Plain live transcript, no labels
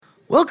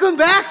Welcome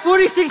back,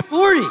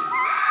 4640.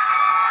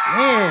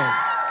 Man,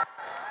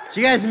 did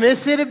you guys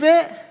miss it a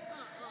bit?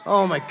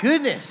 Oh my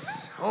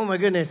goodness.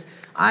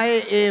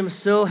 I am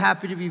so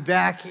happy to be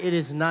back. It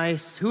is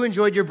nice. Who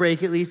enjoyed your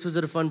break at least? Was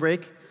it a fun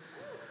break?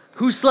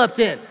 Who slept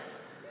in?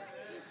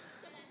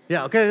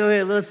 Yeah,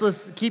 okay,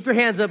 let's keep your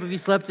hands up if you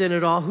slept in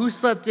at all. Who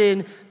slept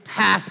in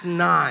past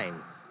 9?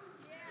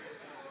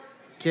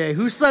 Okay,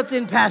 who slept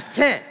in past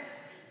 10?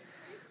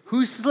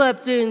 Who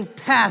slept in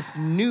past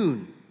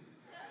noon?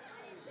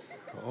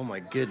 Oh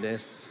my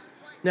goodness.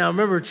 Now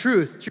remember,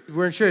 truth,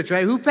 we're in church,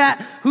 right?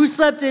 Who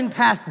slept in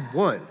past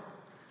 1?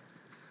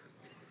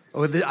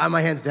 Oh,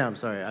 my hand's down,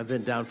 sorry. I've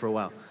been down for a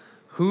while.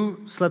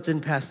 Who slept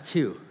in past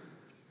 2?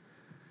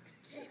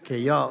 Okay,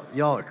 y'all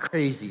are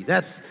crazy.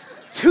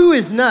 2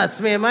 is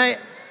nuts, man.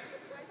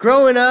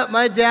 Growing up,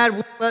 my dad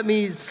wouldn't let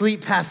me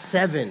sleep past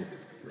 7,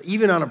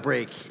 even on a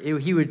break.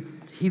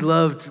 He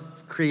loved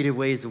creative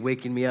ways of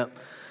waking me up.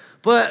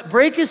 But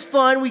break is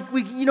fun.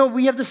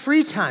 We have the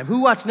free time.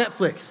 Who watched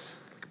Netflix?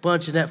 A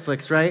bunch of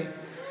Netflix, right?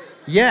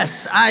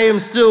 Yes, I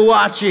am still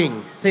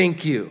watching.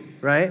 Thank you,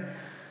 right?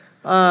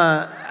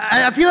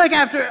 I feel like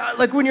after,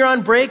 when you're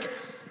on break,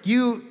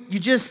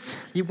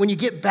 when you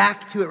get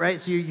back to it, right?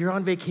 So you're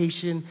on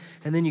vacation,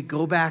 and then you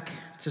go back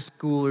to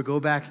school or go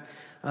back,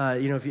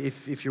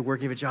 if you're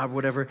working a job or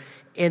whatever,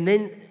 and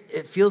then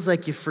it feels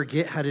like you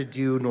forget how to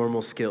do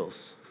normal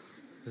skills.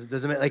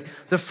 Doesn't it?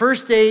 The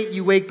first day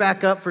you wake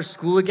back up for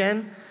school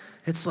again,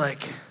 it's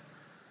like,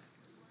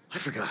 I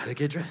forgot how to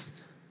get dressed.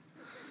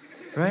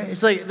 Right?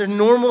 It's like the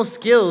normal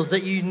skills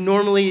that you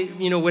normally,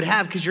 would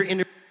have because you're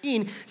in a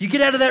routine. You get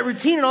out of that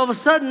routine and all of a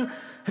sudden,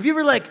 have you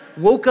ever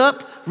woke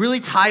up really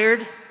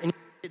tired and you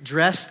get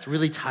dressed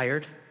really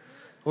tired?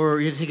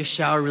 Or you take a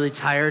shower really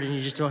tired and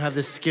you just don't have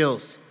the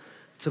skills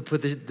to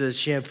put the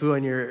shampoo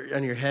on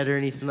your head or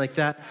anything like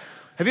that?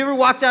 Have you ever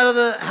walked out of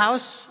the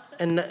house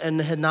and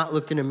had not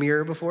looked in a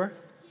mirror before?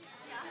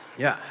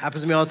 Yeah,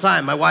 happens to me all the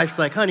time. My wife's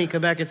like, honey,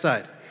 come back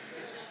inside.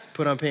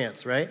 Put on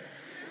pants, right?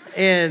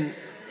 And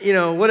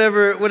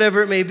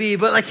whatever it may be.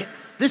 But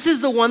this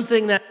is the one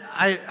thing that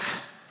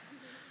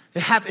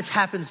it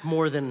happens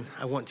more than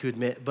I want to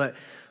admit. But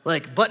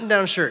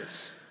button-down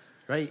shirts,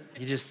 right?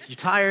 You're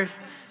tired,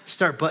 you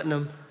start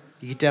buttoning them,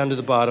 you get down to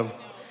the bottom,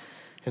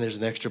 and there's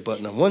an extra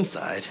button on one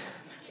side,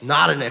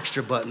 not an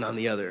extra button on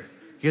the other.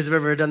 You guys have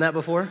ever done that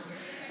before?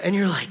 And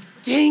you're like,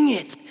 dang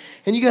it.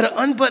 And you got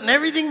to unbutton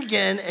everything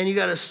again, and you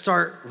got to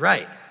start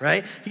right?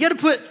 You got to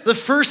put the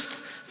first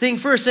thing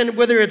first, and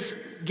whether it's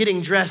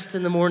getting dressed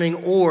in the morning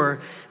or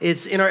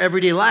it's in our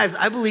everyday lives,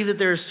 I believe that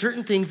there are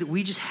certain things that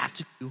we just have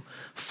to do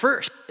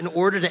first in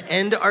order to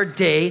end our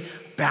day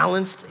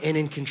balanced and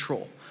in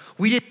control.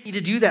 We didn't need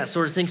to do that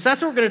sort of thing. So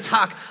that's what we're going to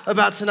talk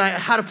about tonight,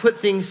 how to put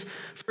things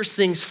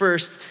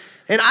first.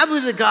 And I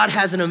believe that God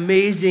has an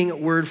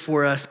amazing word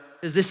for us,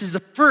 because this is the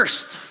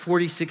first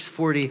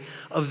 4640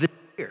 of this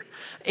year.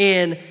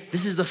 And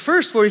this is the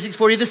first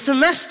 4640 of the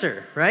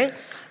semester, right?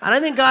 And I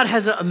think God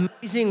has an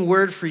amazing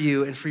word for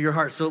you and for your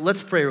heart. So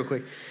let's pray real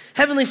quick.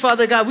 Heavenly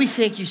Father, God, we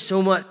thank you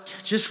so much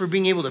just for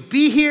being able to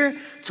be here,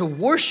 to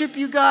worship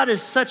you, God,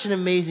 is such an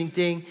amazing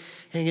thing.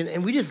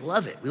 And we just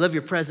love it. We love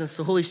your presence.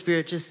 So Holy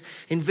Spirit, just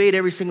invade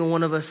every single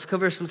one of us.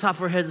 Cover us from the top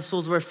of our heads, the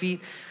soles of our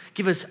feet.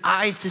 Give us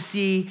eyes to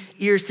see,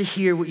 ears to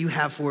hear what you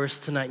have for us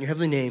tonight. In your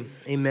heavenly name,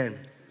 amen.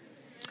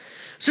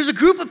 So there's a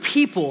group of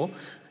people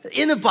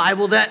in the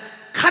Bible that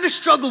kind of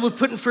struggled with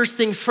putting first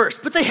things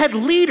first, but they had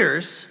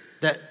leaders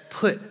that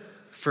put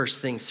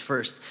first things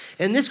first.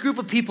 And this group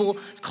of people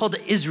is called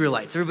the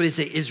Israelites. Everybody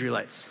say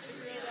Israelites.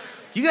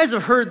 You guys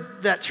have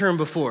heard that term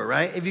before,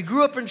 right? If you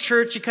grew up in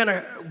church, you kind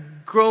of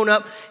grown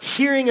up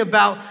hearing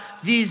about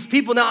these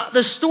people. Now,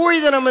 the story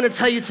that I'm going to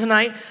tell you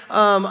tonight,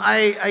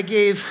 I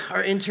gave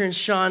our interns,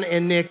 Sean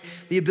and Nick,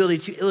 the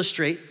ability to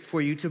illustrate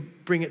for you, to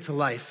bring it to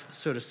life,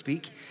 so to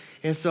speak.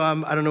 And so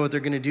I don't know what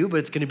they're going to do, but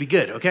it's going to be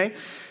good, okay?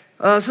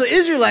 So the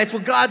Israelites were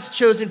God's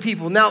chosen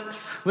people. Now,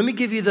 let me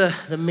give you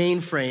the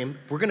main frame.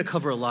 We're going to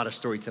cover a lot of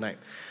story tonight,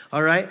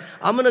 all right?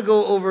 I'm going to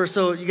go over,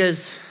 so you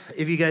guys,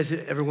 if you guys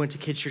ever went to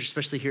kids' church,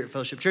 especially here at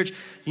Fellowship Church,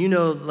 you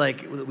know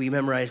we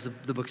memorize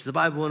the books of the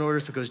Bible in order.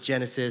 So it goes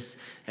Genesis,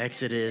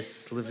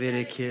 Exodus,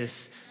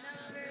 Leviticus.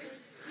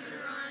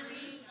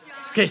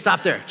 Okay,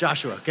 stop there,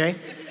 Joshua, okay?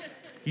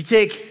 You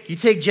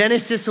take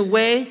Genesis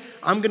away,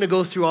 I'm going to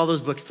go through all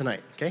those books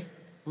tonight, okay?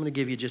 I'm going to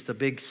give you just a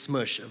big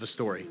smush of a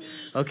story.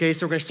 Okay,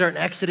 so we're going to start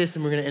in Exodus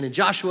and we're going to end in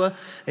Joshua.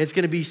 And it's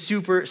going to be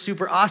super,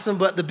 super awesome.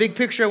 But the big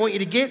picture I want you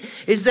to get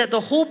is that the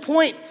whole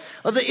point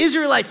of the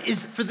Israelites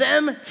is for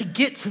them to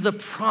get to the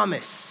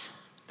promise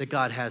that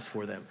God has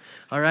for them.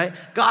 All right?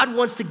 God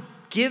wants to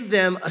give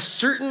them a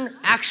certain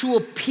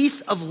actual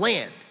piece of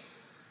land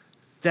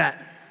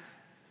that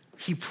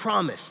he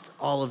promised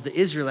all of the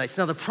Israelites.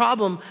 Now, the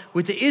problem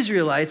with the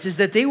Israelites is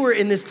that they were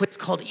in this place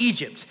called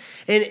Egypt.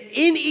 And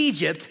in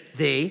Egypt,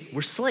 they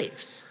were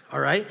slaves, all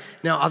right?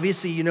 Now,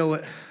 obviously, you know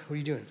what are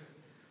you doing?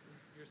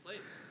 You're a slave.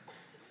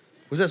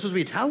 Was that supposed to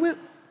be a towel whip?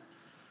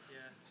 Yeah.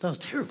 That was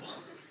terrible.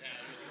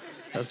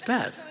 That was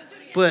bad.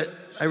 But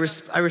I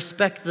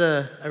respect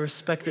the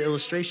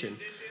illustration.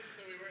 So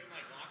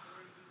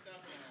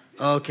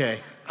Okay,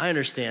 I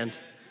understand.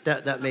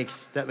 That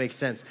makes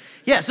sense.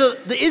 Yeah, so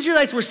the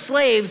Israelites were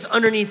slaves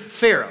underneath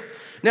Pharaoh.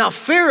 Now,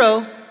 Pharaoh,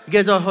 you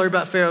guys all heard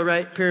about Pharaoh,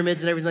 right?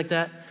 Pyramids and everything like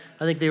that.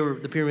 I think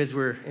the pyramids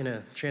were in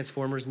a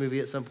Transformers movie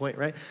at some point,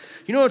 right?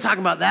 You know what I'm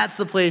talking about? That's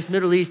the place,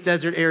 Middle East,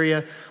 desert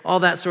area, all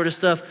that sort of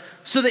stuff.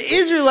 So the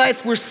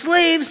Israelites were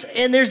slaves,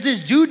 and there's this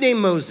dude named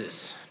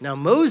Moses. Now,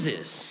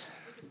 Moses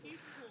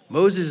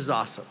is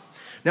awesome.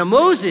 Now,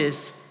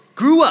 Moses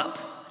grew up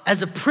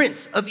as a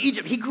prince of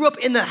Egypt. He grew up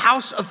in the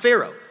house of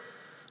Pharaoh.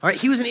 All right,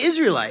 he was an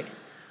Israelite,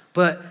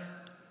 but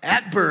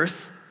at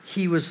birth,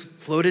 he was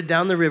floated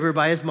down the river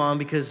by his mom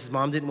because his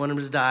mom didn't want him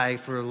to die,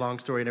 for a long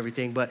story and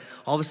everything. But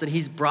all of a sudden,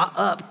 he's brought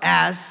up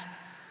as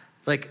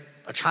like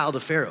a child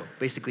of Pharaoh,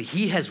 basically.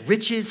 He has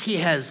riches. He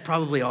has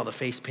probably all the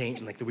face paint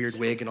and like the weird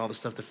wig and all the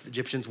stuff the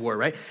Egyptians wore,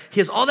 right? He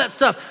has all that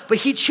stuff, but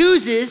he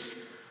chooses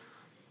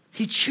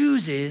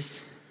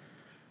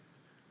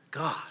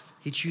God.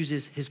 He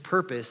chooses his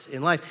purpose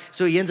in life.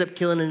 So he ends up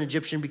killing an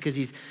Egyptian because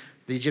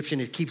the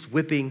Egyptian keeps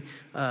whipping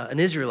an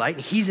Israelite,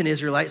 and he's an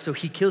Israelite, so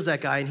he kills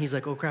that guy, and he's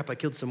like, oh crap, I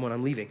killed someone,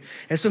 I'm leaving.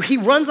 And so he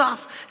runs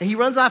off, and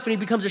he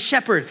becomes a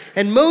shepherd.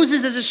 And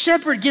Moses, as a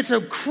shepherd, gets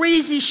a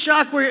crazy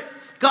shock where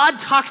God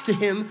talks to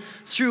him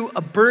through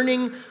a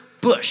burning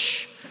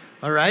bush,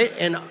 all right?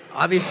 And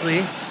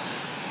obviously,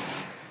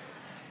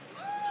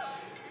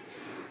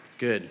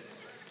 good.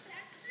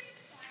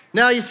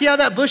 Now, you see how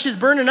that bush is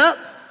burning up?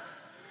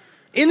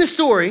 In the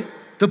story,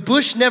 the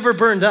bush never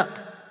burned up.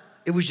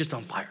 It was just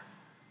on fire.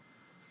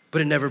 But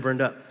it never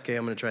burned up. Okay,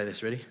 I'm gonna try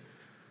this. Ready?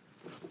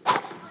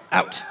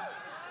 Out.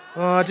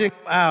 Oh, it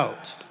didn't go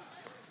out.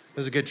 It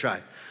was a good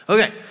try.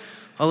 Okay,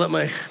 I'll let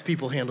my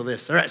people handle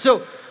this. All right,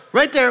 so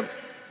right there,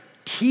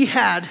 he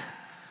had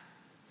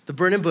the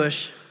burning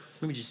bush.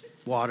 Let me just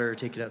water or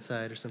take it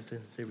outside or something.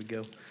 There we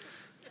go.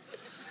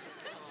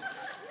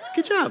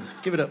 Good job.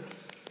 Give it up.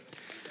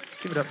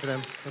 Give it up for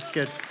them. That's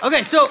good.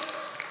 Okay, so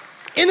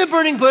in the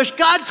burning bush,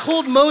 God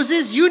told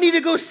Moses, you need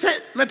to go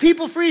set my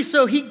people free.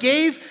 So he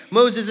gave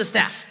Moses a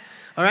staff.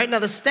 All right, now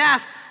the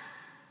staff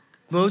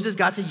Moses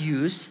got to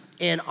use,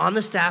 and on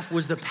the staff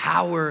was the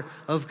power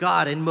of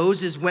God. And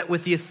Moses went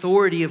with the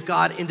authority of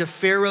God into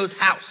Pharaoh's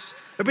house.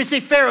 Everybody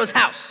say Pharaoh's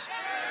house.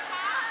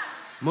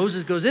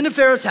 Moses goes into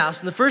Pharaoh's house,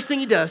 and the first thing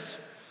he does,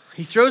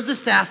 he throws the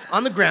staff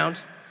on the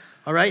ground.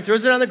 All right,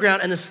 throws it on the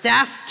ground, and the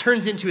staff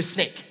turns into a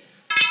snake.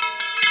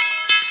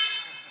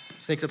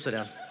 Snake's upside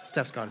down.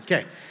 Staff's gone.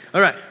 Okay.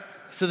 All right.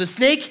 So the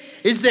snake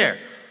is there.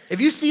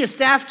 If you see a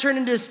staff turn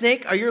into a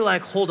snake, or you're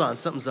like, hold on,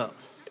 something's up.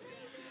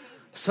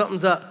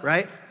 Something's up,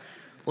 right?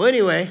 Well,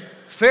 anyway,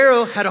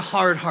 Pharaoh had a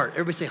hard heart.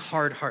 Everybody say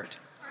hard heart.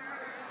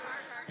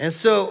 And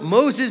so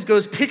Moses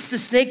picks the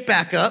snake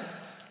back up,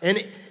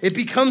 and it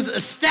becomes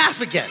a staff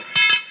again.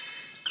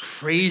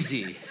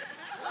 Crazy.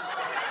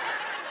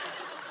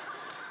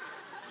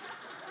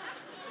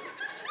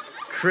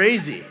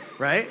 Crazy,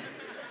 right?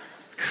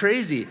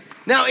 Crazy.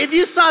 Now, if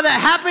you saw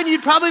that happen,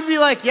 you'd probably be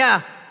like,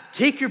 yeah,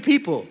 take your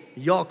people.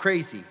 Y'all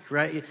crazy,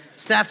 right?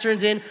 Staff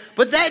turns in.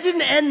 But that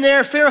didn't end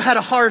there. Pharaoh had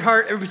a hard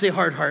heart. Everybody say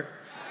hard heart.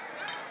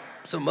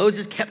 So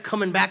Moses kept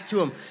coming back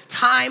to him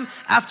time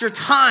after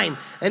time.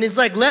 And he's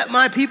like, let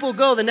my people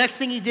go. The next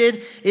thing he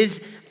did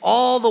is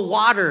all the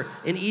water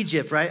in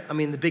Egypt, right? I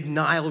mean, the big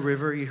Nile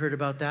River, you heard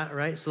about that,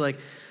 right? So like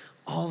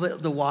all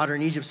the water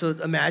in Egypt. So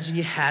imagine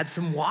you had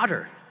some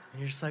water. And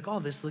you're just like, oh,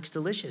 this looks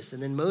delicious.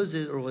 And then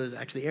Moses, or was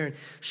actually Aaron,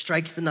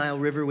 strikes the Nile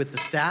River with the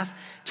staff,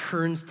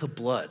 turns to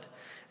blood.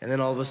 And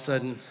then all of a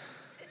sudden,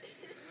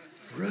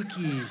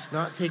 rookies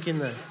not taking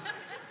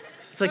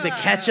it's like the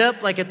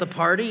ketchup, like at the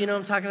party, you know what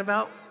I'm talking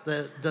about?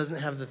 That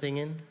doesn't have the thing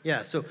in.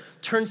 Yeah, so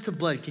turns to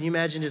blood. Can you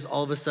imagine just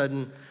all of a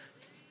sudden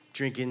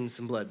drinking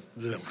some blood?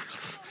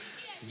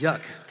 Yuck,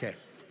 okay.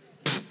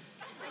 That's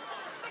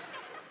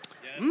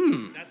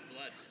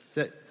blood. Is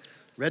that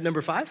red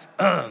number 5?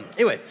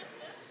 Anyway.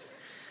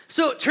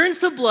 So it turns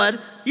to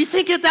blood. You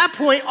think at that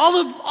point,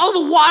 all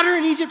the water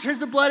in Egypt turns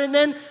to blood, and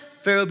then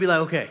Pharaoh would be like,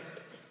 okay,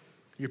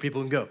 your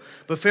people can go.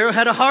 But Pharaoh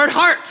had a hard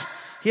heart.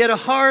 He had a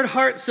hard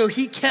heart, so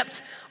he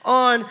kept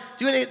on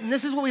doing it. And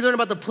this is what we learn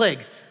about the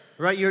plagues,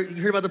 right? You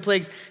heard about the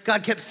plagues.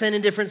 God kept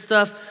sending different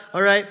stuff,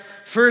 all right?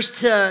 First,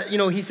 he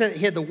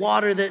had the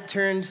water that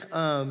turned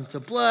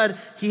to blood.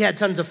 He had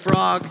tons of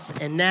frogs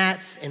and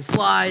gnats and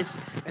flies.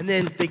 And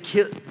then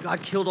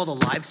God killed all the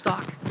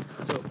livestock.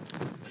 So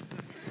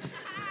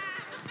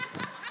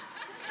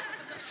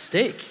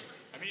steak.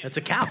 That's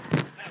a cow,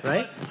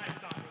 right?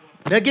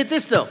 Now get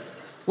this though.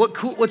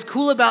 What's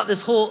cool about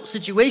this whole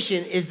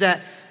situation is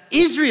that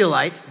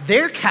Israelites,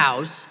 their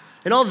cows,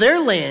 and all their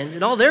land,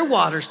 and all their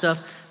water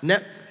stuff,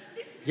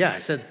 I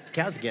said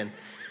cows again.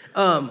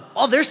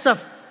 All their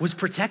stuff was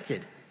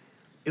protected.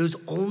 It was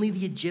only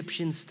the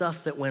Egyptian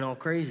stuff that went all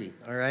crazy,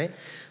 all right?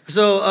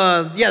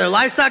 So, their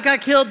livestock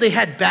got killed. They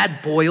had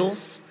bad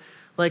boils,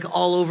 like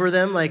all over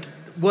them. Like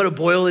what a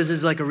boil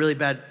is like a really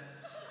bad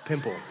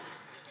pimple.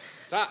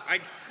 Stop.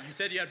 You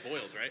said you had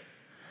boils, right?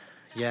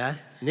 Yeah,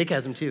 Nick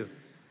has them too.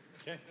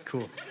 Okay.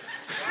 Cool.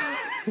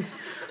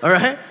 All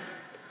right.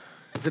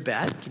 Is it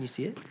bad? Can you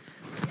see it?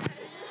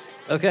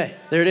 Okay,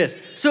 there it is.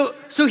 So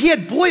he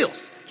had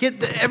boils.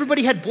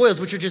 Everybody had boils,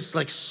 which are just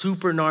like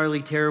super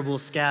gnarly, terrible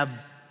scab,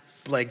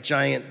 like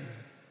giant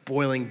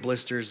boiling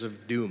blisters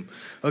of doom.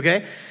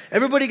 Okay,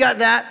 everybody got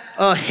that.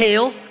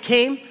 Hail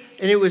came,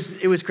 and it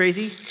was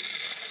crazy.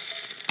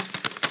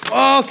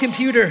 Oh,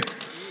 computer.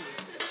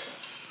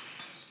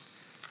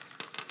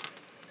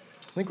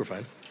 I think we're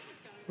fine.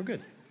 We're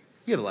good.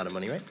 You have a lot of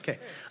money, right? Okay.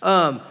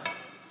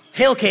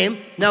 Hail came.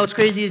 Now it's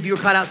crazy. If you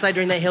were caught outside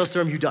during that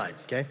hailstorm, you died.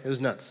 Okay, it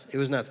was nuts. It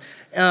was nuts.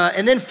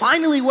 And then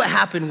finally, what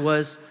happened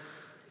was,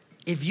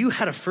 if you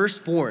had a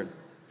firstborn.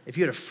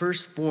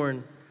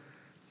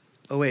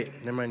 Oh wait,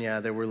 never mind. Yeah,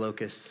 there were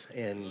locusts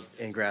and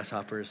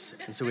grasshoppers,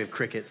 and so we have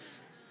crickets,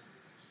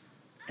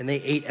 and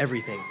they ate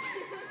everything.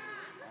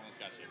 Almost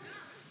got you.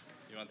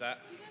 You want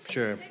that?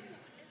 Sure.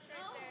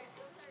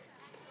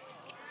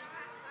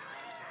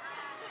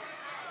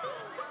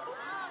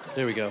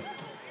 There we go.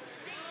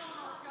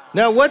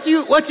 Now, what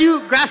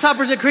do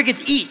grasshoppers and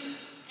crickets eat?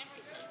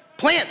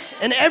 Plants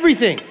and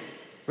everything,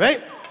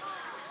 right?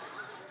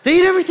 They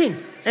eat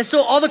everything. And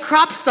so all the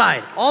crops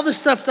died. All the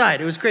stuff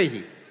died. It was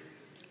crazy.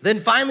 Then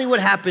finally what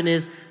happened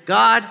is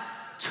God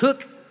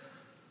took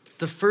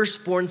the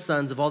firstborn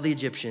sons of all the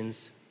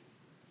Egyptians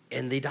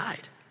and they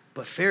died.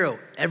 But Pharaoh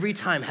every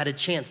time had a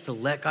chance to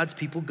let God's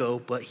people go,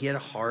 but he had a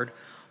hard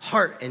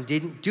heart and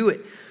didn't do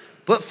it.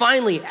 But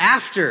finally,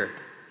 after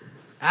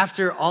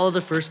all of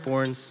the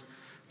firstborns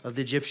of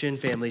the Egyptian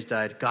families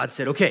died, God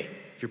said, okay,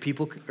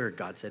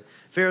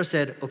 Pharaoh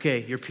said,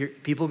 okay, your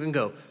people can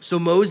go. So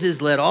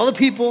Moses led all the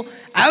people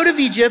out of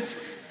Egypt.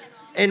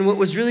 And what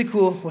was really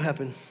cool, what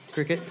happened?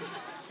 Cricket?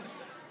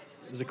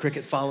 Is a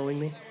cricket following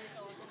me?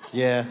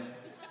 Yeah.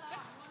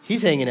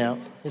 He's hanging out.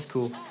 It's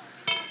cool.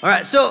 All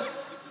right, so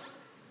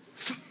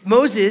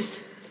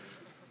Moses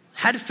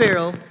had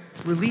Pharaoh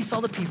release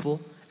all the people,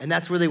 and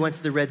that's where they went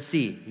to the Red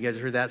Sea. You guys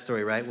heard that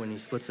story, right? When he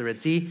splits the Red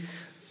Sea,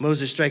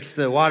 Moses strikes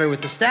the water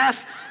with the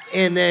staff,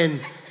 and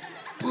then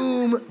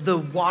boom, the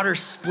water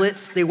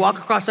splits. They walk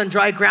across on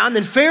dry ground.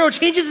 Then Pharaoh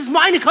changes his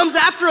mind and comes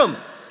after him.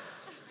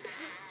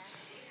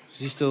 Is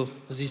he still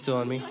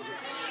on me?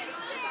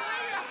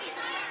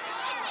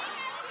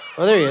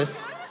 Oh, there he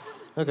is.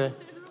 Okay.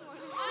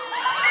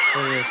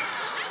 There he is.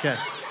 Okay.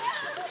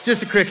 It's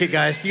just a cricket,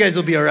 guys. You guys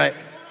will be all right.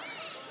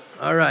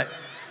 All right.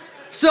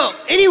 So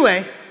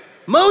anyway,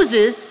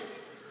 Moses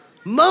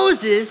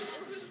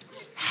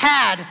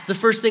had the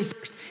first thing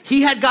first.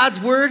 He had God's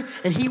word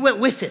and he went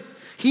with it.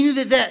 He knew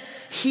that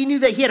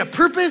he had a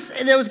purpose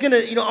and that was I'm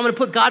gonna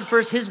put God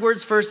first, his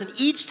words first. And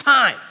each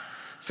time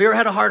Pharaoh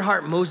had a hard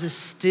heart, Moses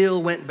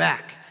still went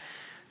back.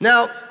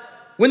 Now,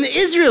 when the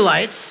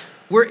Israelites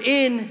were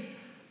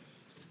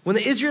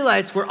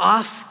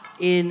off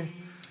in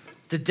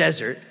the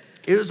desert,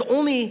 it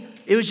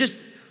was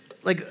just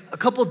like a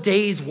couple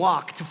days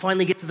walk to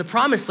finally get to the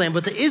promised land,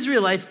 but the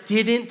Israelites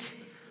didn't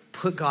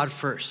put God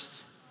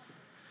first.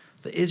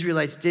 The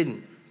Israelites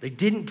didn't. They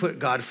didn't put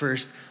God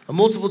first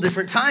multiple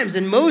different times.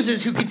 And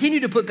Moses, who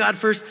continued to put God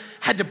first,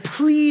 had to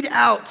plead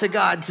out to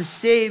God to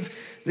save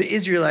the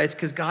Israelites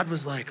because God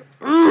was like,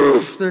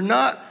 they're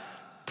not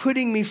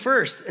putting me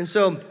first. And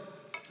so,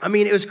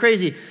 it was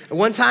crazy. At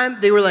one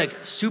time, they were like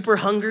super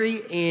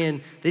hungry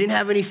and they didn't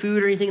have any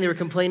food or anything. They were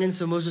complaining,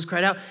 so Moses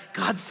cried out.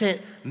 God sent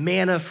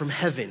manna from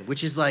heaven,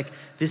 which is like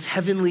this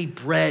heavenly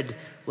bread,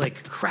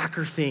 like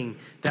cracker thing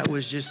that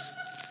was just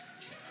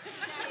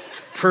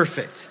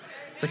perfect.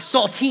 It's like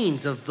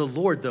saltines of the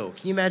Lord, though.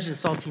 Can you imagine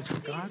saltines from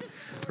God,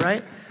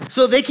 right?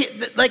 So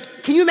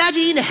can you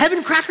imagine eating a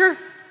heaven cracker?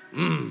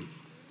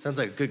 Sounds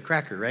like a good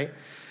cracker, right?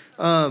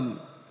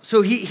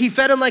 So he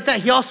fed them like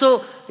that. He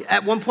also,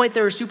 at one point,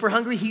 they were super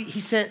hungry. He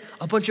sent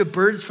a bunch of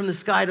birds from the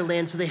sky to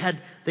land, so they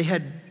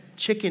had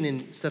chicken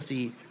and stuff to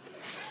eat.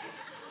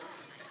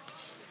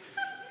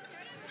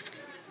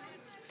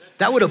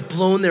 That would have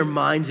blown their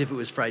minds if it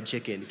was fried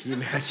chicken. Can you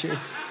imagine?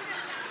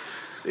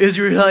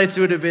 Israelites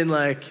would have been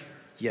like,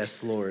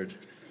 yes, Lord.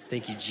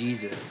 Thank you,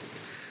 Jesus.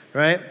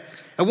 Right?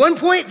 At one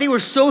point, they were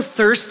so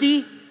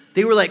thirsty.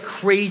 They were like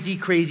crazy,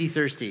 crazy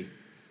thirsty.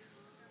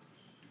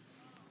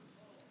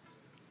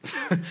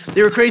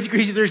 They were crazy,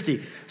 crazy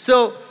thirsty.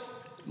 So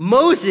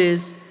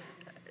Moses,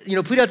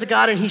 pleaded out to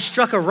God and he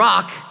struck a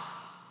rock.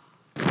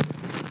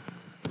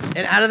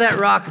 And out of that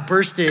rock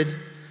bursted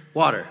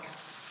water.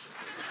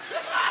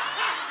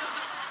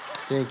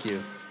 Thank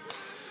you.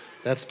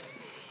 That's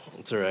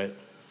all right.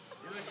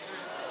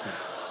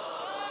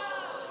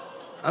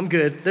 I'm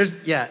good.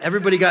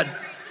 Everybody got,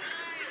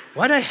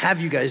 why'd I have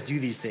you guys do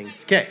these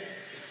things? Okay.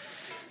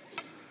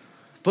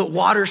 But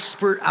water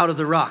spurt out of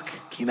the rock.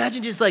 Can you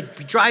imagine just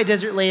like dry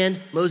desert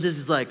land? Moses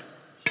is like,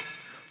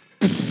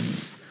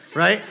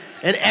 right?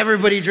 And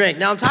everybody drank.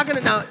 Now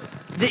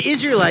the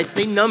Israelites,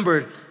 they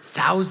numbered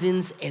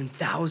thousands and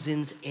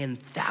thousands and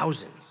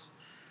thousands.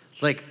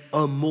 Like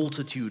a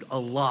multitude, a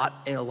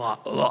lot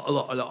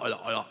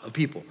of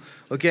people,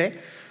 okay?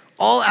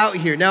 All out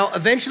here. Now,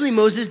 eventually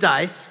Moses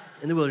dies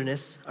in the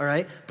wilderness, all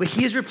right? But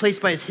he is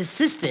replaced by his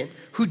assistant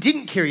who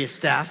didn't carry a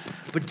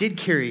staff, but did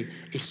carry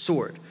a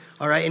sword,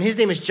 all right? And his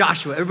name is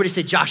Joshua. Everybody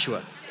say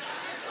Joshua.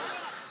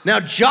 Now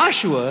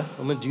Joshua,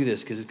 I'm gonna do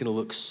this because it's gonna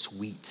look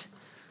sweet.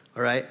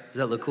 All right, does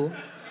that look cool?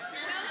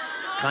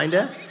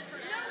 Kinda?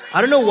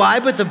 I don't know why,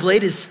 but the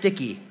blade is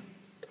sticky.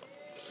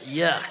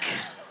 Yuck.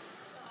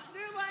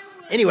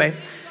 Anyway,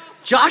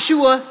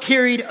 Joshua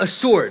carried a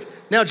sword.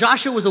 Now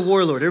Joshua was a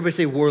warlord. Everybody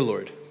say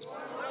warlord.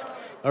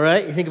 All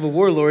right, you think of a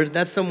warlord,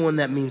 that's someone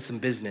that means some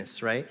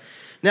business, right?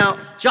 Now,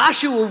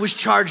 Joshua was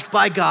charged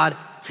by God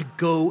to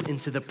go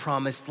into the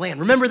promised land.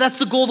 Remember, that's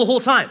the goal the whole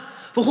time.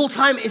 The whole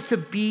time is to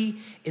be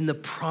in the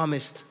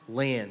promised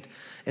land.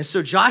 And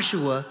so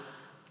Joshua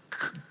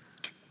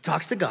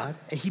talks to God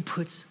and he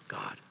puts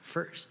God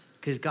first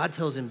because God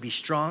tells him be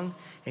strong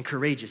and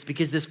courageous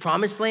because this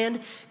promised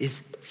land is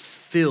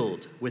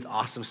filled with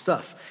awesome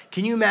stuff.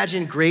 Can you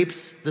imagine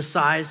grapes the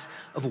size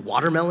of a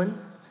watermelon?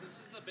 This is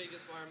the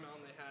biggest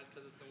watermelon they had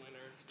because it's the winter.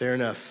 Fair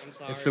enough. I'm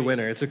sorry. It's the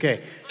winter. It's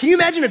okay. Can you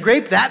imagine a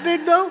grape that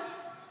big though?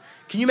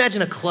 Can you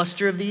imagine a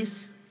cluster of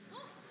these?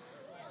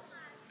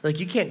 Like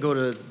you can't go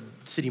to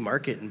City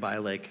Market and buy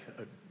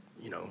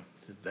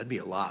that'd be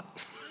a lot,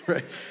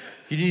 right?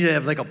 You need to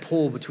have like a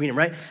pole between them,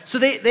 right? So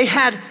they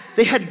had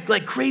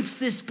like grapes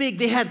this big.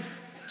 They had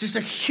just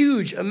a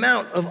huge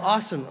amount of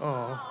awesome.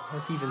 Oh,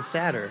 that's even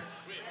sadder.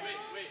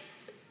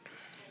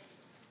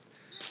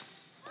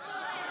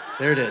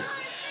 There it is.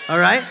 All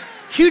right?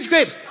 Huge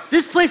grapes.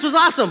 This place was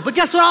awesome. But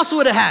guess what else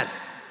would have had?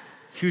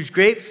 Huge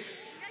grapes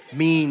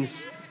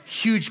means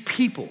huge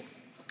people.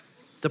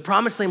 The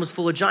promised land was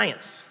full of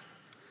giants.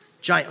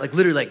 Like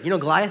literally like, you know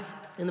Goliath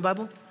in the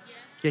Bible?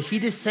 Yeah, he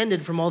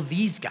descended from all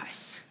these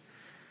guys.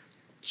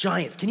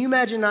 Giants. Can you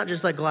imagine not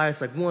just like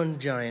Goliath, like one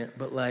giant,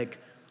 but like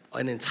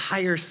an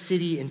entire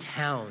city and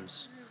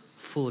towns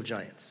full of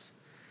giants?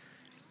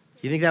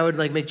 You think that would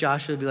like make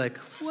Joshua be like,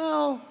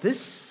 well,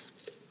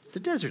 the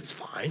desert's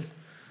fine.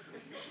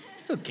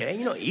 It's okay.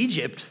 You know,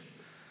 Egypt.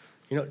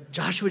 You know,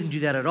 Joshua didn't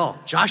do that at all.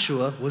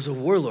 Joshua was a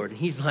warlord and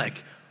he's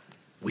like,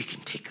 we can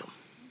take them.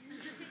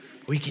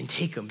 We can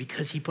take them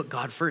because he put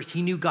God first.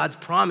 He knew God's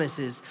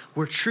promises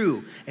were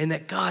true and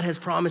that God has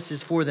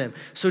promises for them.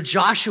 So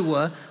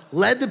Joshua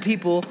led the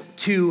people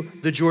to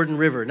the Jordan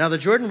River. Now the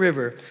Jordan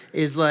River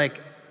is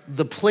like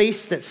the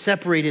place that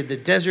separated the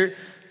desert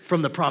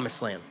from the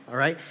promised land, all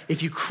right?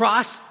 If you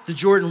cross the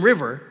Jordan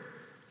River,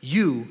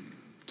 you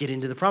get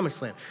into the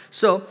promised land.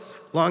 So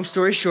long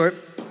story short,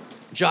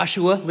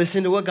 Joshua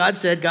listened to what God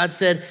said. God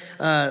said,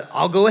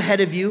 I'll go ahead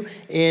of you.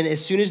 And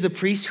as soon as the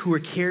priests who were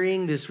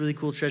carrying this really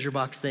cool treasure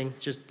box thing,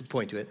 just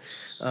point to it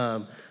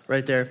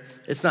right there.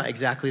 It's not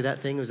exactly that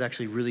thing. It was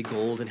actually really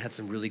gold and had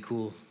some really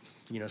cool,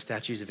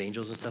 statues of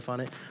angels and stuff on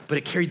it. But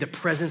it carried the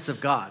presence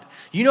of God.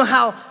 You know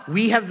how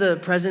we have the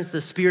presence, the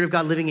Spirit of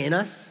God living in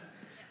us?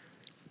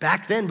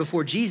 Back then,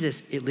 before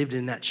Jesus, it lived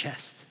in that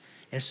chest.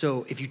 And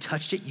so if you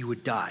touched it, you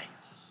would die.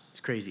 It's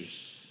crazy.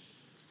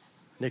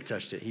 Nick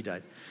touched it. He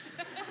died.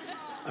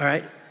 All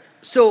right.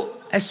 So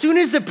as soon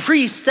as the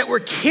priests that were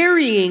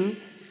carrying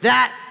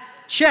that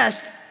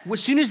chest, as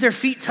soon as their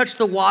feet touched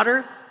the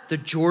water, the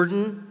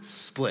Jordan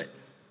split.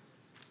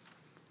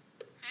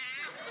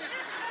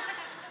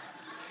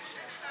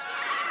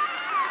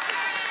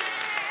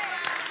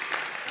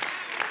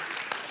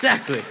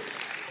 Exactly.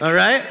 All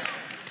right.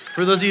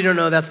 For those of you who don't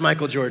know, that's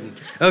Michael Jordan.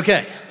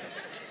 Okay.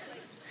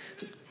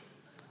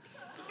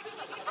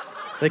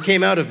 That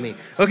came out of me.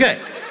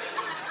 Okay.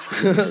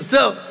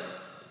 So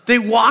they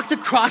walked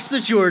across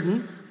the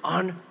Jordan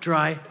on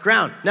dry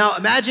ground. Now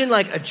imagine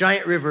like a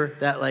giant river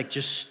that like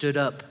just stood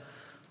up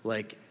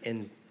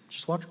and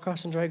just walked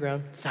across on dry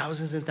ground.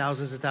 Thousands and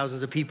thousands and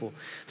thousands of people.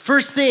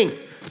 First thing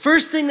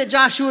that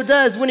Joshua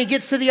does when he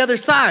gets to the other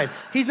side,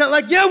 he's not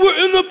like, yeah,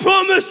 we're in the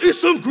promise, eat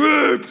some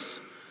grapes.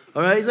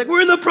 All right, he's like,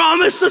 we're in the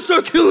promise, let's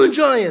start killing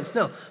giants.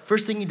 No,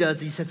 first thing he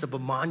does, he sets up a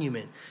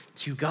monument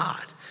to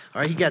God. All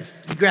right, he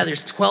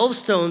gathers 12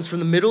 stones from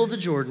the middle of the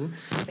Jordan,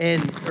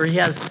 or he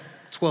has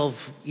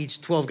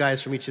 12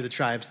 guys from each of the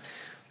tribes,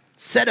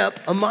 set up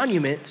a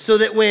monument so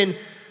that when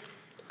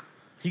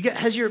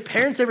has your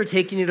parents ever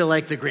taken you to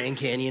like the Grand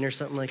Canyon or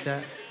something like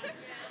that?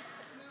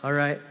 All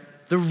right.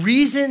 The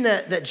reason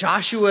that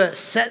Joshua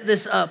set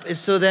this up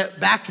is so that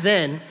back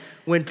then,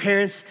 when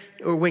parents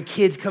or when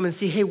kids come and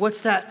see, hey,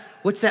 what's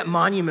that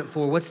monument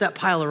for? What's that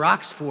pile of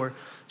rocks for?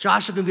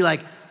 Joshua can be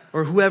like,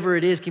 or whoever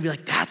it is can be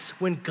like,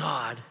 that's when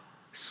God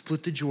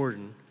split the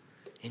Jordan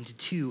into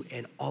two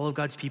and all of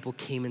God's people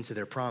came into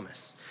their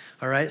promise.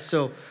 All right,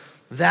 so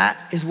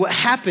that is what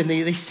happened.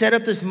 They set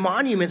up this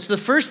monument. So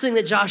the first thing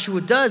that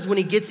Joshua does when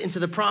he gets into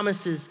the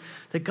promises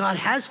that God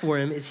has for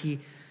him is he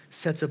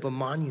sets up a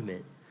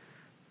monument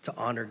to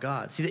honor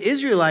God. See, the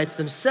Israelites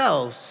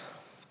themselves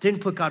didn't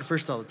put God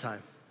first all the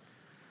time,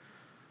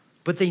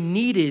 but they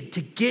needed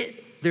to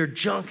get their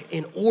junk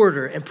in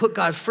order and put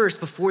God first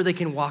before they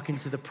can walk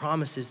into the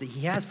promises that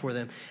he has for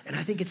them. And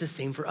I think it's the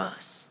same for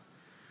us.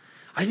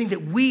 I think that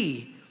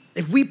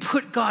if we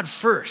put God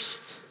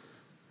first,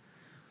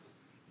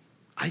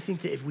 I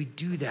think that if we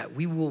do that,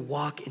 we will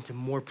walk into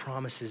more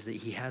promises that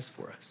he has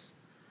for us.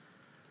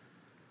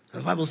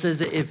 The Bible says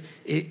that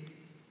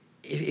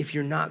if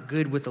you're not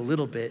good with a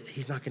little bit,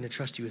 he's not going to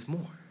trust you with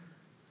more.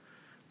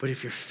 But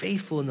if you're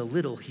faithful in the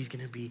little, he's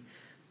going to be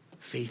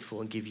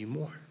faithful and give you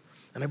more.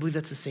 And I believe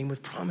that's the same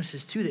with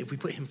promises too, that if we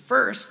put him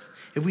first,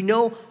 if we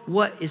know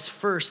what is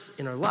first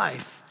in our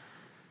life,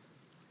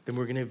 then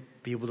we're going to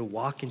be able to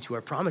walk into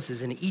our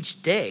promises. And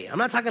each day, I'm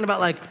not talking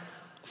about like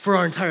for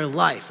our entire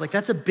life. Like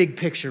that's a big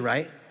picture,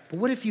 right? But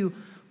what if you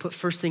put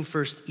first thing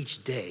first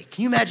each day?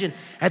 Can you imagine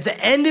at the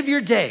end of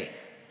your day,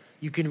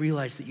 you can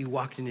realize that you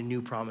walked into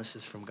new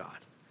promises from God?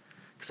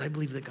 Because I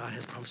believe that God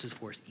has promises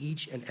for us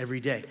each and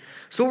every day.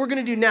 So what we're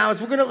going to do now is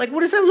we're going to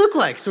what does that look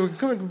like? So we're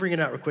going to bring it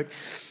out real quick.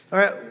 All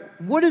right,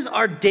 what does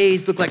our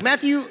days look like?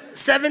 Matthew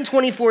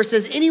 7:24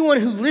 says, anyone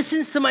who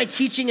listens to my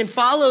teaching and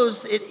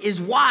follows it is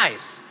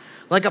wise,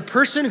 like a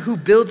person who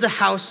builds a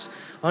house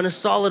on a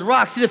solid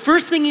rock. See, the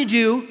first thing you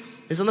do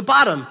is on the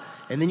bottom,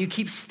 and then you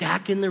keep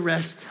stacking the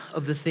rest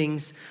of the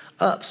things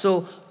up.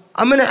 So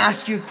I'm going to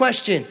ask you a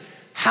question.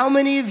 How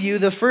many of you,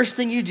 the first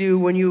thing you do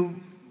when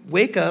you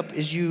wake up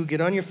is you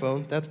get on your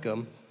phone? That's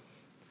gum.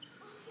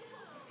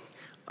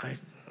 I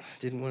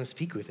didn't want to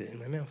speak with it in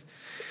my mouth.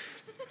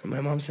 My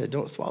mom said,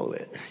 don't swallow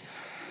it.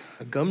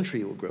 A gum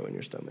tree will grow in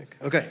your stomach.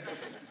 Okay.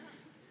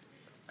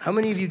 How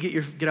many of you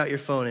get out your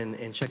phone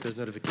and check those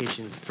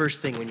notifications the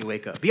first thing when you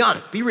wake up? Be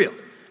honest, be real.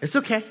 It's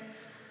okay.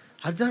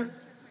 I've done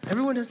it.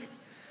 Everyone does it.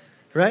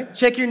 Right?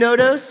 Check your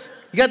notos.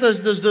 You got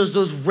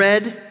those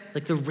red,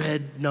 like the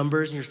red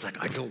numbers, and you're just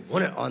like, I don't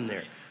want it on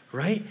there.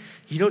 Right?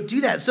 You don't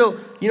do that. So,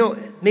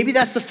 maybe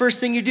that's the first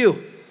thing you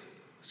do.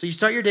 So you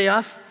start your day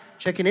off,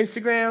 checking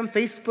Instagram,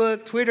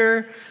 Facebook,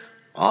 Twitter,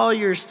 all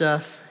your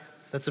stuff.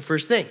 That's the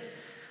first thing.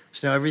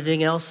 So now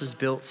everything else is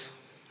built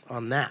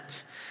on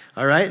that.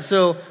 All right?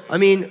 So,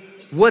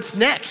 what's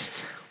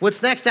next?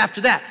 What's next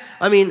after that?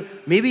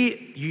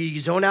 Maybe you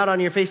zone out on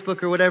your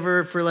Facebook or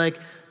whatever for like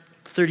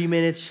 30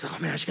 minutes. Oh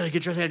man, I just gotta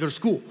get dressed, I gotta go to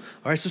school.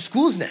 All right, so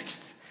school's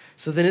next.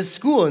 So then it's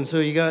school, and so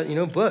you got,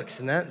 books,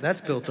 and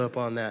that's built up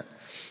on that.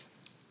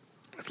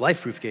 It's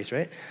life-proof case,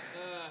 right?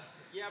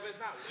 Yeah, but it's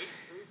not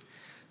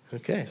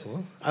weight-proof. Okay,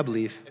 well, I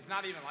believe. It's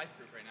not even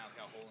life-proof right now. It's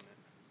got a hole in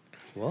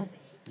it. Well,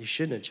 you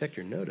shouldn't have checked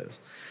your notos.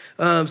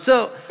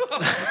 So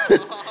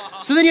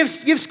then you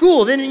have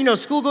school. Then,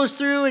 school goes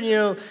through and,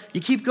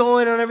 you keep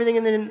going on everything.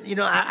 And then,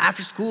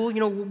 after school,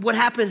 what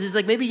happens is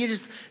like maybe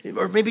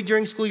maybe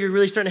during school, you're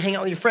really starting to hang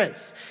out with your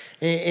friends.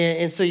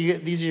 And so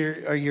these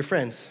are your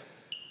friends.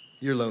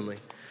 You're lonely.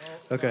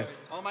 Okay.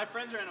 All my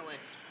friends ran away.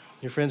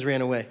 Your friends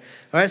ran away.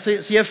 All right, so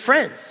you have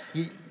friends.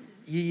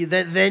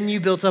 Then you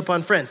built up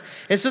on friends.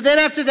 And so then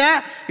after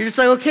that, you're just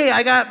like, okay,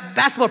 I got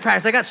basketball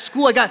practice. I got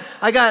school. I got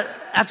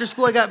after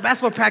school, I got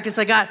basketball practice.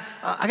 I got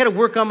to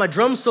work on my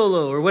drum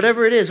solo or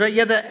whatever it is, right? You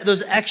have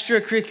those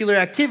extracurricular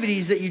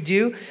activities that you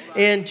do,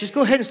 and just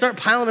go ahead and start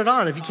piling it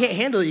on. If you can't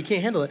handle it, you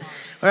can't handle it.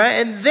 All right,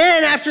 and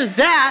then after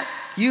that,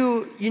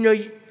 you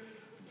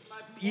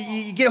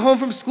get home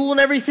from school and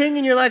everything,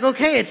 and you're like,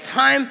 okay, it's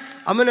time.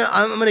 I'm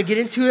gonna get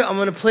into it. I'm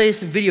gonna play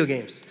some video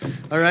games.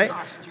 All right,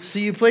 so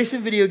you play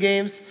some video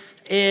games.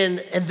 And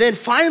then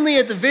finally,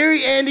 at the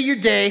very end of your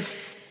day,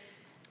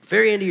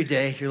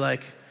 you're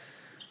like,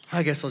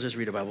 I guess I'll just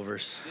read a Bible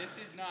verse. This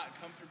is not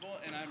comfortable,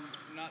 and I'm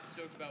not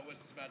stoked about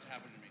what's about to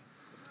happen to me.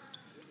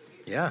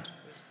 Yeah.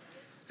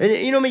 And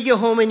you go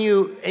home and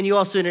you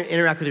also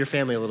interact with your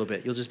family a little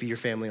bit. You'll just be your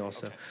family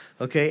also.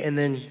 Okay? And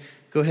then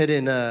go ahead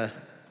and,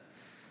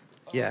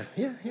 yeah.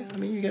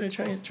 You got to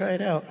try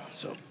it out.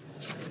 So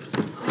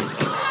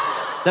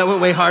that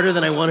went way harder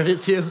than I wanted it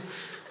to. In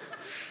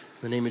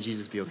the name of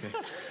Jesus, be okay.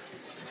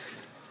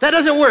 That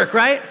doesn't work,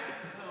 right?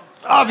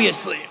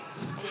 Obviously.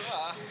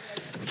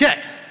 Okay,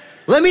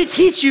 let me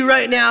teach you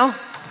right now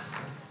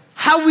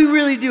how we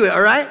really do it,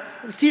 all right?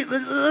 Let's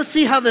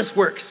see how this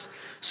works.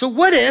 So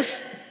what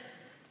if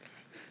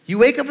you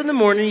wake up in the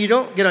morning, you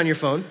don't get on your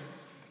phone.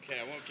 Okay,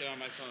 I won't get on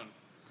my phone.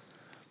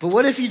 But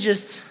what if you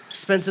just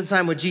spend some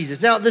time with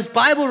Jesus? Now, this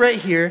Bible right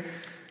here,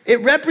 it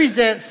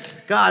represents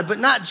God, but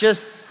it's not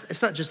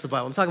just the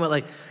Bible. I'm talking about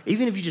like,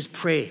 even if you just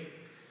pray,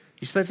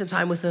 you spend some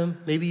time with him,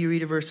 maybe you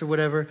read a verse or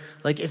whatever.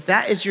 Like if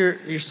that is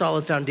your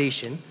solid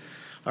foundation,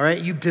 all right,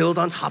 you build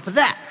on top of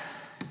that.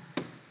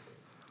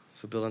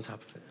 So build on top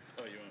of it.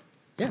 Oh, you want?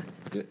 Yeah,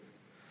 do it.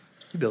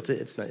 You built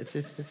it. It's nice.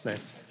 It's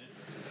nice.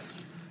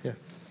 Yeah.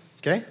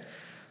 Okay.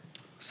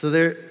 So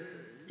there,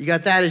 you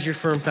got that as your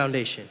firm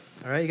foundation.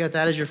 All right, you got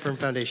that as your firm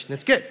foundation.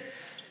 That's good.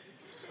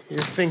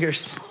 Your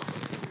fingers,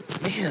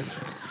 man.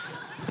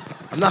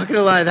 I'm not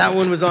gonna lie, that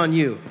one was on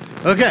you.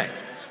 Okay.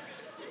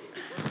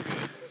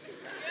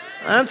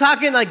 I'm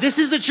talking like this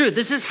is the truth.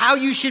 This is how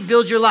you should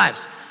build your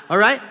lives. All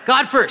right?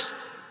 God first.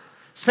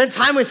 Spend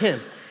time with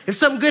him. If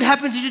something good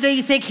happens in your day,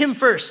 you thank him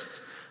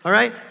first. All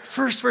right?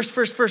 First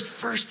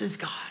is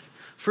God.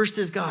 First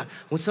is God.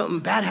 When something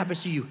bad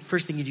happens to you,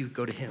 first thing you do,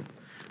 go to him.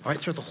 All right?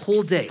 Throughout the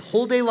whole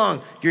day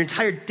long, your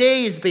entire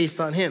day is based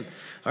on him.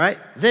 All right?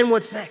 Then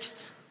what's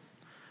next?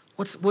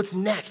 What's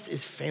next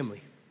is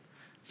family.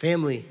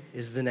 Family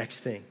is the next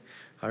thing.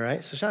 All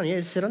right? So Sean,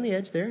 just sit on the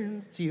edge there.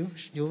 It's you.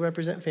 You'll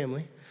represent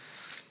family.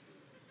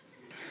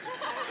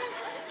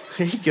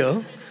 There you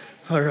go.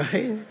 All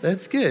right.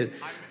 That's good.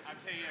 I'm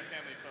taking a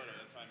family photo.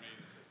 That's why I made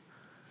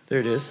There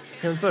it is.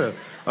 Family photo.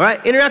 All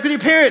right, interact with your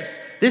parents.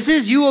 This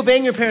is you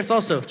obeying your parents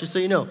also, just so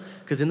you know.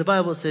 Because in the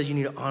Bible it says you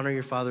need to honor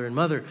your father and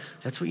mother.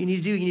 That's what you need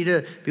to do. You need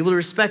to be able to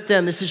respect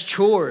them. This is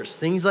chores,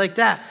 things like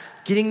that.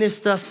 Getting this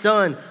stuff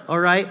done,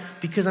 all right?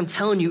 Because I'm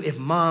telling you, if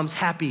mom's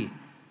happy,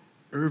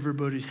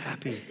 everybody's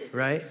happy,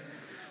 right?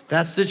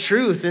 That's the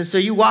truth. And so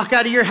you walk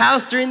out of your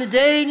house during the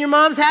day and your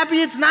mom's happy,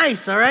 it's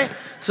nice, all right?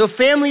 So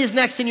family is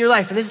next in your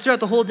life, and this is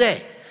throughout the whole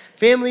day.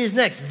 Family is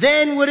next.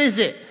 Then what is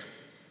it?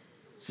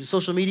 Is it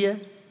social media?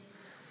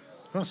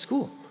 No,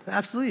 school.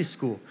 Absolutely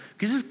school.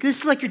 Because this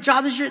is like your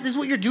job. This is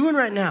what you're doing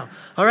right now,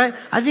 all right?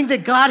 I think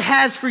that God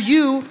has for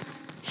you,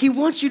 he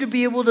wants you to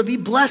be able to be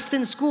blessed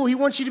in school. He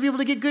wants you to be able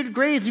to get good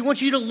grades. He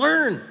wants you to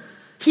learn.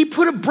 He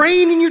put a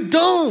brain in your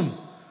dome.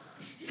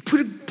 He put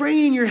a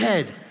brain in your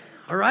head,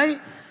 all right?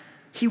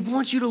 He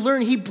wants you to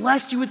learn. He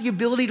blessed you with the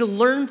ability to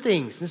learn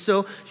things. And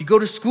so you go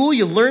to school,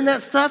 you learn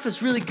that stuff.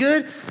 It's really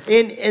good.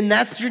 And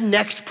that's your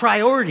next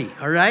priority,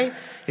 all right?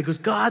 It goes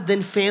God,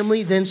 then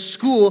family, then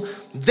school,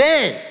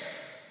 then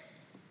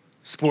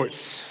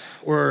sports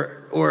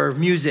or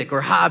music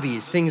or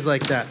hobbies, things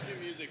like that.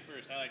 Do music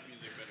first. I like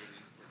music better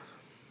than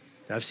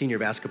sports. I've seen your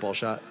basketball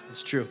shot.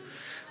 It's true.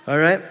 All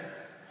right?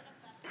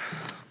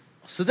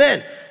 So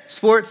then,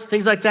 sports,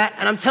 things like that.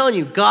 And I'm telling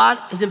you, God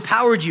has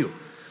empowered you.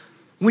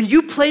 When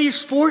you play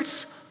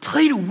sports,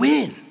 play to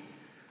win.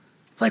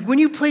 Like when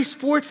you play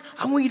sports,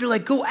 I want you to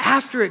like go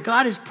after it.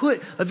 God has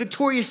put a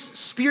victorious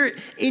spirit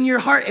in your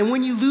heart. And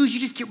when you lose, you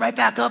just get right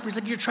back up. It's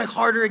like you try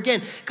harder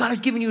again. God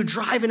has given you a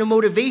drive and a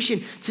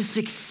motivation to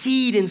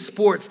succeed in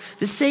sports.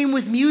 The same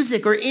with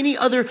music or any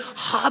other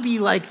hobby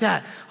like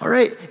that. All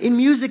right. In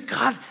music,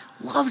 God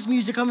loves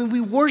music. I mean, we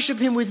worship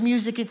him with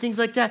music and things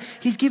like that.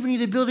 He's given you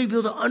the ability to be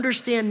able to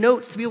understand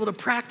notes, to be able to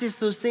practice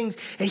those things.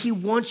 And he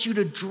wants you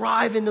to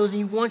drive in those, and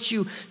he wants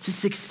you to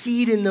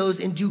succeed in those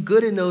and do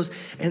good in those.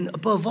 And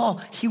above all,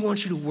 he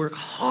wants you to work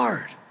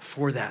hard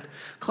for that.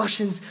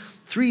 Colossians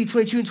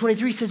 3:22 and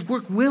 23 says,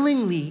 work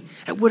willingly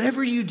at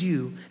whatever you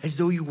do as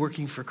though you're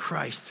working for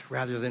Christ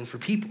rather than for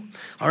people.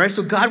 All right,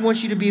 so God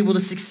wants you to be able to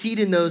succeed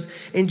in those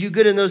and do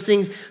good in those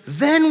things.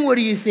 Then what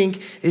do you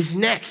think is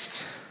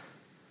next?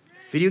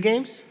 Video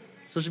games?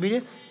 Social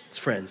media? It's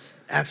friends.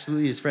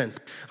 Absolutely is friends.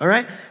 All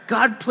right?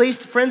 God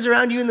placed friends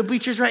around you in the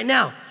bleachers right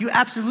now. You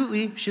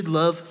absolutely should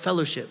love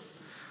fellowship.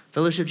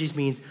 Fellowship just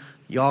means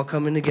y'all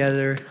coming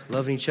together,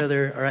 loving each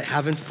other, all right,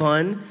 having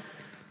fun.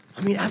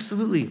 I mean,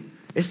 absolutely.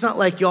 It's not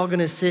like y'all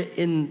gonna sit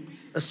in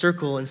a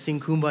circle and sing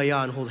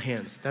Kumbaya and hold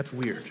hands. That's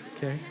weird,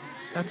 okay?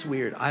 That's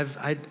weird.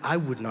 I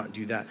would not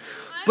do that.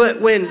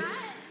 But when,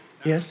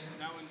 yes?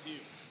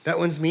 That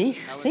one's me?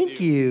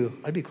 Thank you.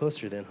 I'd be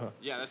closer then, huh?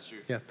 Yeah, that's true.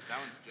 Yeah. That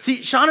one's just...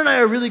 See, Sean and I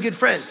are really good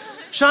friends.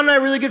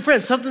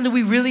 Something that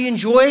we really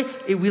enjoy,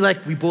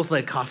 we both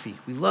like coffee.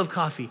 We love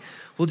coffee.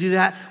 We'll do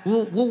that.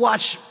 We'll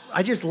watch,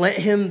 I just lent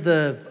him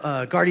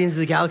the Guardians of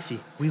the Galaxy.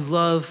 We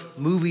love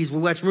movies.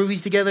 We'll watch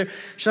movies together.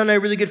 Sean and I are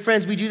really good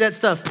friends. We do that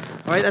stuff.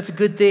 All right, that's a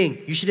good thing.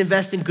 You should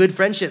invest in good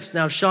friendships.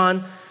 Now,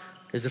 Sean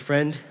is a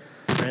friend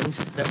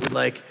that would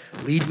like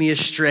lead me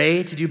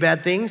astray to do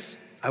bad things.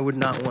 I would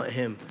not want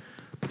him.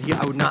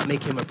 I would not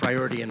make him a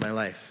priority in my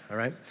life, all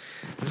right?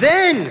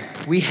 Then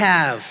we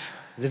have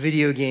the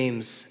video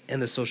games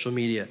and the social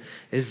media.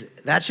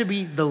 That should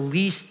be the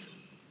least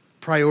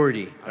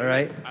priority, all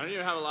right? I don't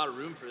even have a lot of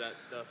room for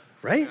that stuff.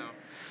 Right? Now.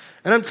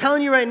 And I'm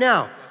telling you right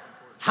now,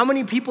 how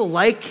many people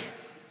like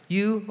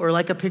you or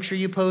like a picture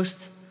you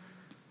post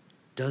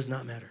does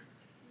not matter.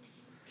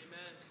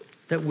 Amen.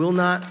 That will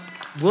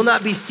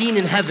not be seen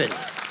in heaven.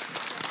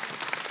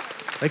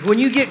 Like when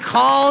you get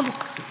called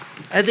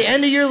at the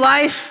end of your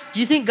life, do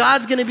you think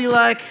God's gonna be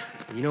like,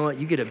 you know what,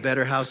 you get a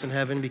better house in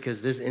heaven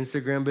because this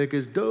Instagram pic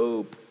is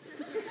dope?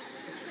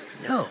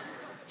 No,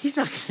 he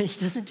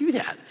doesn't do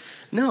that.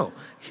 No,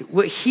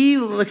 what he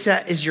looks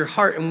at is your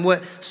heart, and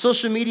what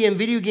social media and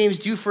video games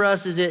do for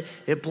us is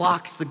it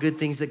blocks the good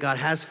things that God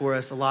has for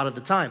us a lot of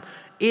the time.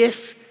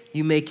 If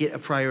you make it a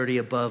priority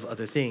above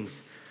other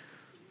things.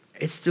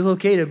 It's still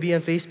okay to be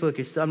on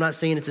Facebook. I'm not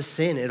saying it's a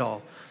sin at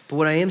all. But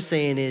what I am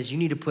saying is you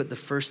need to put the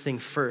first thing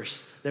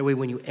first. That way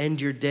when you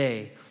end your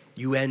day,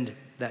 you end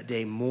that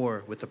day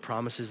more with the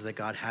promises that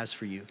God has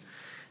for you.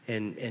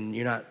 And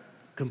you're not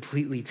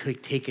completely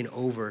taken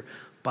over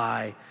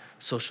by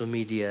social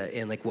media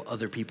and like what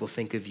other people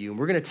think of you. And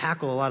we're gonna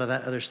tackle a lot of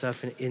that other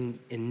stuff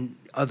in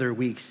other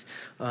weeks.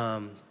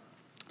 But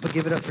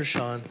give it up for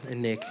Sean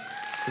and Nick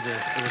for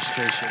the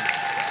illustrations.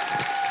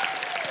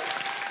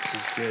 This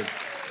is good.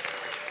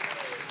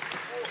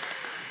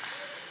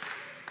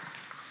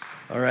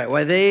 All right,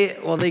 while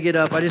they get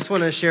up, I just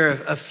want to share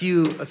a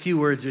few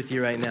words with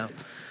you right now.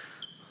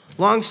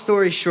 Long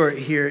story short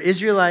here,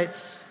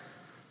 Israelites,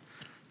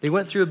 they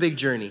went through a big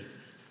journey,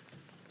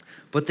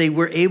 but they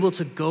were able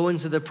to go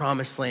into the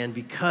promised land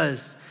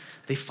because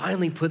they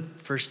finally put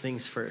first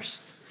things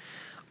first.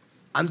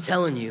 I'm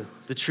telling you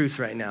the truth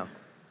right now.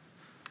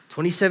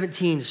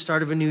 2017, the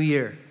start of a new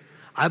year,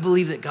 I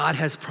believe that God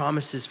has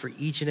promises for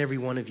each and every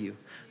one of you.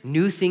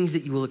 New things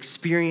that you will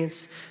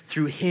experience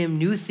through him,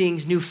 new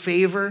things, new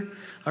favor.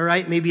 all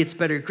right? Maybe it's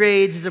better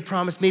grades as a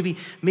promise.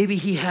 Maybe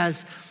he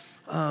has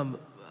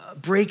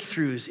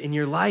breakthroughs in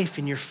your life,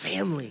 in your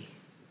family,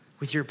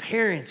 with your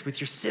parents, with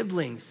your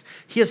siblings.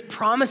 He has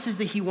promises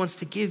that he wants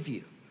to give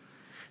you.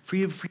 For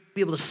you to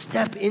be able to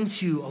step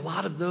into a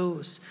lot of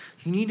those,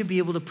 you need to be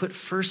able to put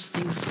first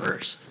thing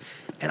first.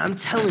 And I'm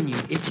telling you,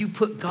 if you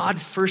put God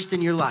first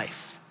in your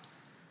life,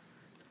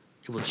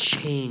 it will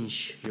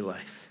change your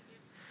life.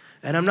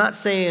 And I'm not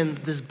saying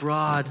this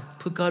broad,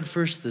 put God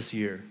first this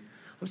year.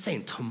 I'm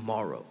saying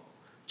tomorrow,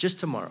 just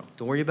tomorrow.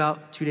 Don't worry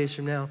about 2 days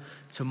from now.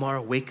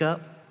 Tomorrow, wake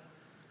up,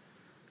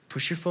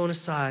 push your phone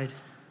aside,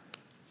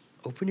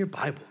 open your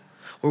Bible.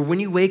 Or when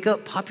you wake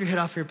up, pop your head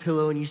off your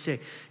pillow and you say,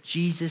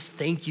 Jesus,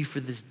 thank you for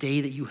this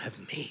day that you have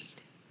made.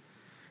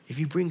 If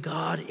you bring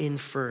God in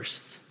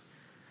first,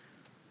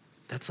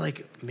 that's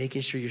like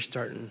making sure you're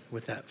starting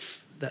with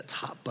that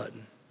top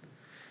button.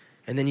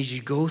 And then as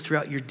you go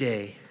throughout your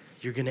day,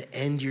 you're gonna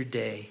end your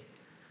day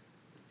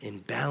in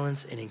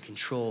balance and in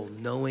control,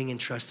 knowing and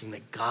trusting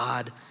that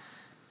God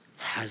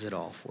has it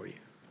all for you.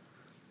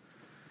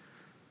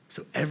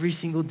 So every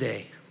single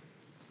day,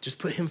 just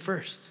put him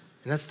first.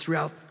 And that's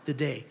throughout the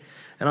day.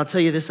 And I'll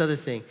tell you this other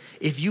thing.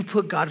 If you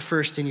put God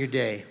first in your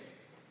day,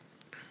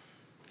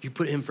 if you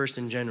put him first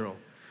in general,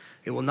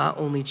 it will not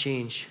only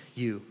change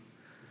you,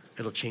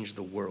 it'll change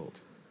the world.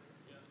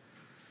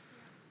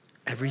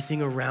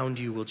 Everything around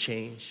you will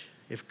change.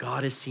 If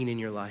God is seen in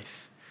your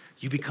life,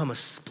 you become a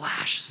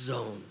splash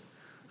zone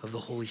of the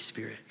Holy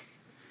Spirit.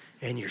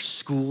 And your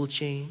school will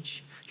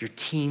change, your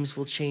teams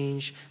will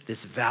change,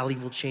 this valley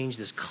will change,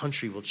 this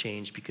country will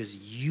change because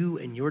you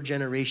and your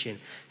generation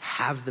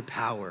have the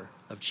power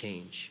of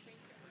change.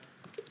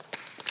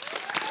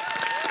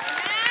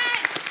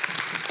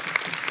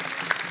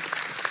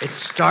 It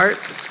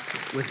starts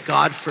with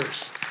God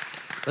first.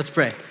 Let's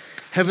pray.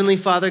 Heavenly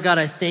Father, God,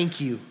 I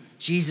thank you.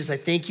 Jesus, I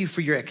thank you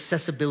for your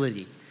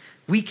accessibility.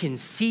 We can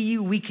see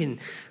you, we can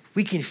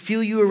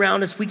feel you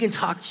around us, we can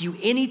talk to you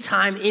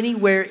anytime,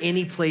 anywhere,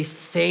 any place.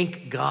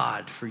 Thank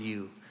God for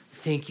you.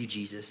 Thank you,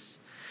 Jesus.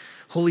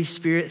 Holy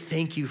Spirit,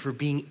 thank you for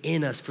being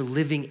in us, for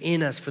living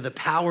in us, for the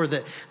power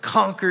that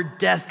conquered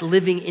death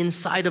living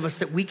inside of us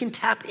that we can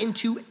tap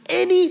into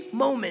any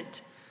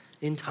moment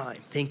in time.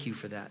 Thank you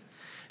for that.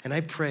 And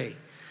I pray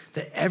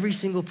that every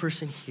single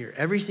person here,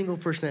 every single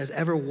person that has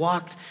ever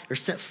walked or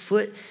set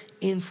foot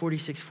in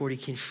 4640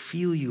 can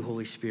feel you,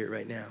 Holy Spirit,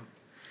 right now.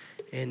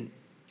 And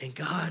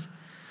God,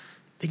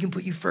 they can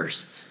put you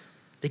first.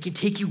 They can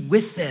take you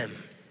with them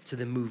to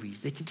the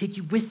movies. They can take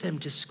you with them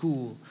to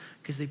school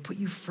because they put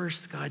you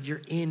first, God.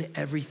 You're in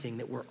everything,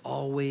 that we're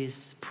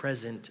always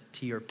present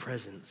to your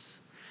presence.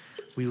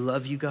 We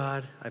love you,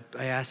 God.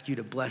 I ask you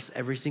to bless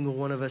every single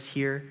one of us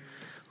here.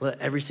 Let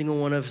every single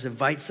one of us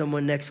invite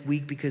someone next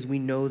week because we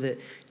know that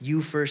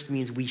you first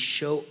means we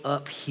show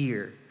up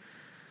here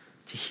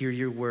to hear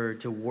your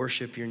word, to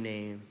worship your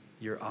name.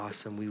 You're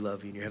awesome. We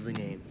love you in your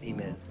heavenly name.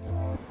 Amen.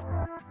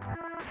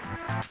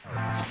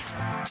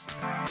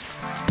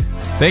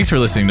 Thanks for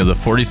listening to the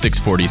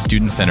 4640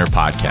 Student Center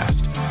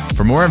podcast.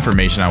 For more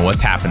information on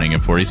what's happening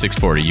in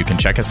 4640, you can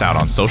check us out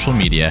on social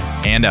media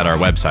and at our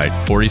website,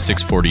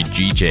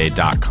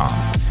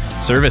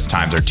 4640gj.com. Service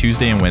times are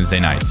Tuesday and Wednesday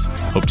nights.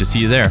 Hope to see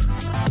you there.